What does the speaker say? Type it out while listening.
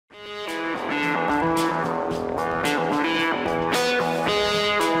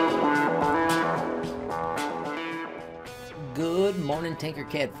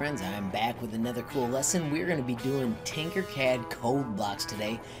Tinkercad friends, I'm back with another cool lesson. We're going to be doing Tinkercad Codeblocks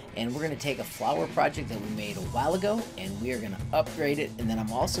today, and we're going to take a flower project that we made a while ago and we are going to upgrade it, and then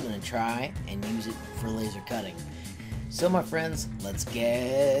I'm also going to try and use it for laser cutting. So my friends, let's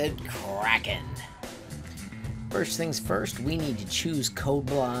get cracking. First things first, we need to choose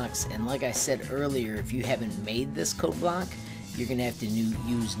Codeblocks, and like I said earlier, if you haven't made this code block, you're going to have to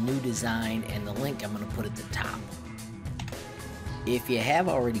use new design, and the link I'm going to put at the top. If you have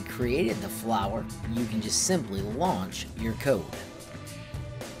already created the flower, you can just simply launch your code.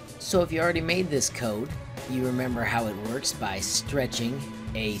 So if you already made this code, you remember how it works by stretching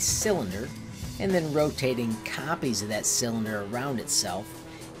a cylinder and then rotating copies of that cylinder around itself.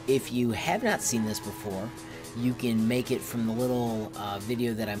 If you have not seen this before, you can make it from the little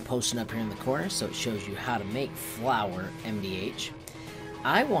video that I'm posting up here in the corner, so it shows you how to make flower MDH.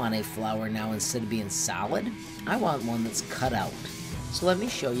 I want a flower now, instead of being solid, I want one that's cut out. So let me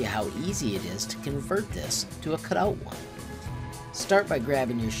show you how easy it is to convert this to a cutout one. Start by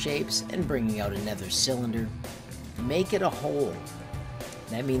grabbing your shapes and bringing out another cylinder. Make it a hole.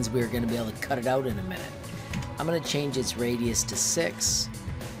 That means we're going to be able to cut it out in a minute. I'm going to change its radius to 6.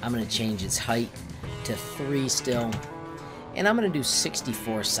 I'm going to change its height to 3 still. And I'm going to do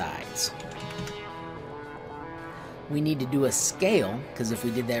 64 sides. We need to do a scale, because if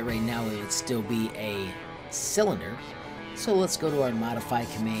we did that right now, it would still be a cylinder. So let's go to our modify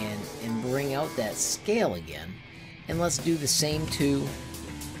command and bring out that scale again. And let's do the same two.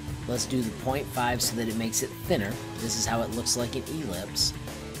 Let's do the 0.5 so that it makes it thinner. This is how it looks like an ellipse.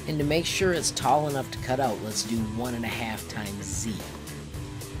 And to make sure it's tall enough to cut out, let's do 1.5 times Z.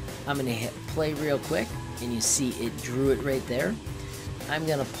 I'm going to hit play real quick, and you see it drew it right there. I'm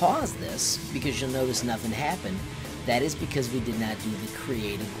going to pause this because you'll notice nothing happened. That is because we did not do the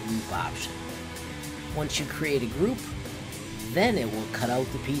create a group option. Once you create a group, then it will cut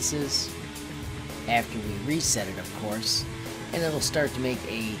out the pieces after we reset it, of course, and it'll start to make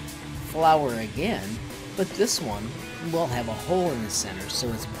a flower again, but this one will have a hole in the center, so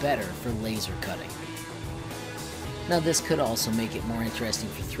it's better for laser cutting. Now this could also make it more interesting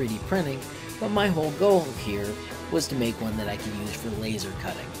for 3D printing, but my whole goal here was to make one that I could use for laser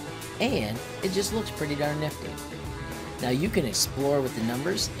cutting, and it just looks pretty darn nifty. Now you can explore with the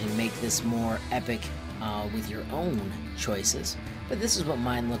numbers and make this more epic with your own choices, but this is what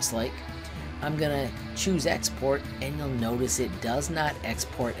mine looks like. I'm gonna choose export, and you'll notice it does not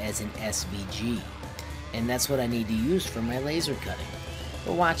export as an SVG, and that's what I need to use for my laser cutting.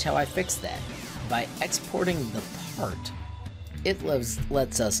 But watch how I fix that. By exporting the part, it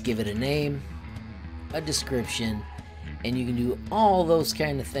lets us give it a name, a description, and you can do all those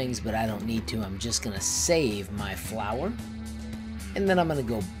kind of things, but I don't need to. I'm just gonna save my flower, and then I'm gonna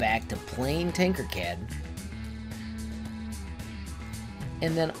go back to plain Tinkercad,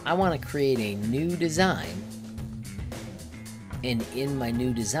 and then I want to create a new design, and in my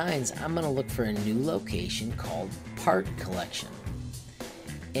new designs I'm going to look for a new location called part collection,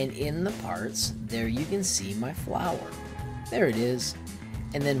 and in the parts there you can see my flower. There it is.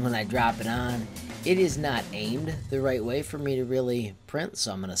 And then when I drop it on, it is not aimed the right way for me to really print,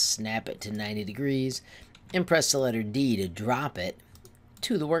 so I'm going to snap it to 90 degrees and press the letter D to drop it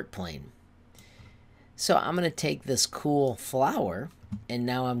to the work plane. So I'm going to take this cool flower, and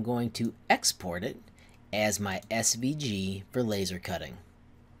now I'm going to export it as my SVG for laser cutting.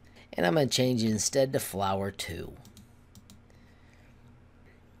 And I'm going to change it instead to flower 2.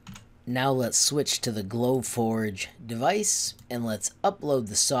 Now let's switch to the Glowforge device, and let's upload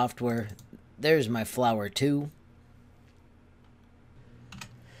the software. There's my flower 2.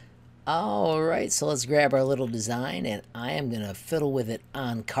 Alright, so let's grab our little design, and I am going to fiddle with it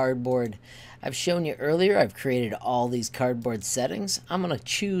on cardboard. I've shown you earlier, I've created all these cardboard settings. I'm going to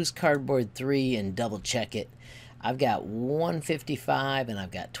choose cardboard 3 and double check it. I've got 155 and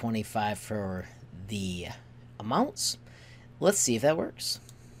I've got 25 for the amounts. Let's see if that works.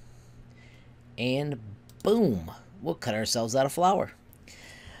 And boom, we'll cut ourselves out a flower.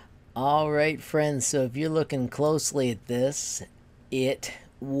 Alright friends, so if you're looking closely at this, it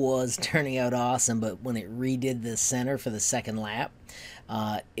was turning out awesome, but when it redid the center for the second lap,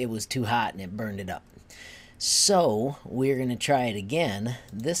 it was too hot and it burned it up. So we're going to try it again.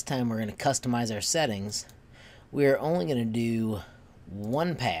 This time we're going to customize our settings. We're only going to do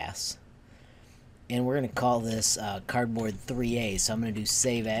one pass, and we're going to call this cardboard 3A. So I'm going to do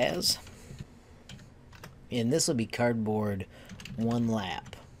save as, and this will be cardboard 1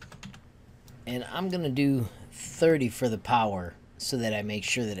 lap, and I'm going to do 30 for the power so that I make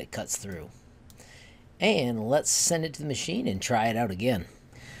sure that it cuts through. And let's send it to the machine and try it out again.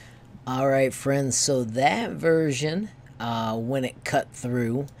 Alright friends, so that version when it cut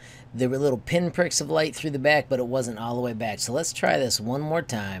through. There were little pinpricks of light through the back, but it wasn't all the way back. So let's try this one more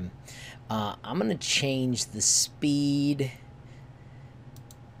time. I'm going to change the speed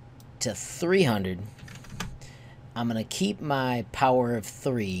to 300. I'm going to keep my power of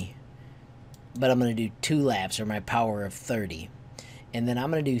 3, but I'm going to do 2 laps, or my power of 30. And then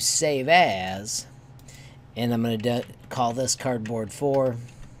I'm going to do save as, and I'm going to call this cardboard 4.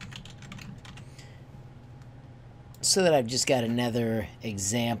 So that I've just got another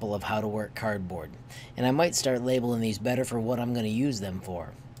example of how to work cardboard. And I might start labeling these better for what I'm going to use them for.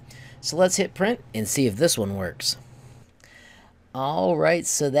 So let's hit print and see if this one works. Alright,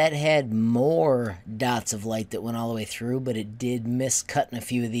 so that had more dots of light that went all the way through, but it did miss cutting a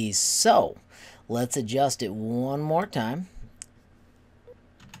few of these. So let's adjust it one more time.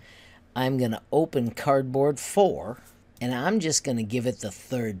 I'm going to open cardboard 4, and I'm just going to give it the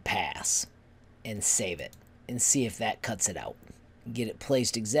 3rd pass and save it. And see if that cuts it out. Get it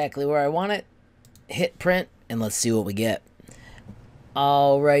placed exactly where I want it. Hit print, and let's see what we get.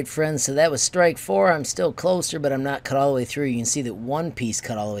 Alright, friends, so that was strike 4. I'm still closer, but I'm not cut all the way through. You can see that one piece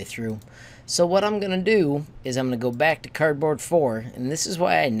cut all the way through. So what I'm going to do is I'm going to go back to cardboard 4, and this is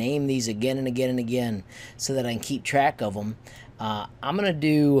why I name these again and again and again, so that I can keep track of them. I'm going to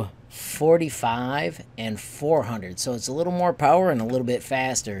do 45 and 400, so it's a little more power and a little bit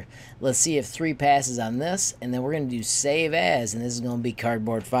faster. Let's see if 3 passes on this, and then we're going to do save as, and this is going to be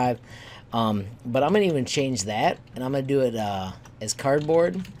cardboard 5. But I'm going to even change that, and I'm going to do it as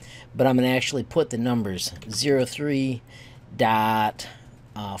cardboard, but I'm going to actually put the numbers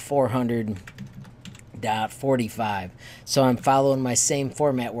 03.400.45. So I'm following my same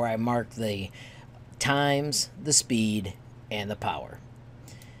format where I mark the times, the speed, and the power.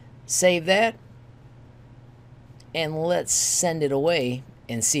 Save that, and let's send it away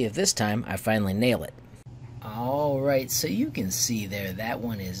and see if this time I finally nail it. Alright, so you can see there that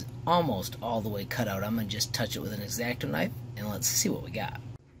one is almost all the way cut out. I'm going to just touch it with an X-Acto knife, and let's see what we got.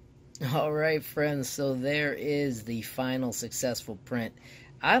 Alright, friends, so there is the final successful print.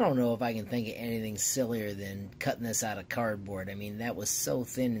 I don't know if I can think of anything sillier than cutting this out of cardboard. I mean, that was so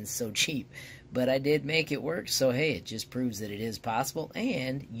thin and so cheap. But I did make it work, so hey, it just proves that it is possible,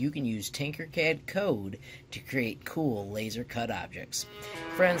 and you can use Tinkercad code to create cool laser cut objects.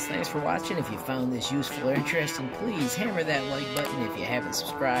 Friends, thanks for watching. If you found this useful or interesting, please hammer that like button. If you haven't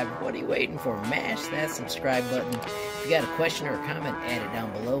subscribed, what are you waiting for? Mash that subscribe button. If you got a question or a comment, add it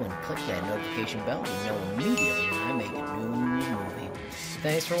down below and click that notification bell to know immediately when I make a new movie.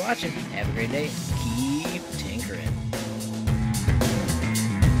 Thanks for watching. Have a great day. Keep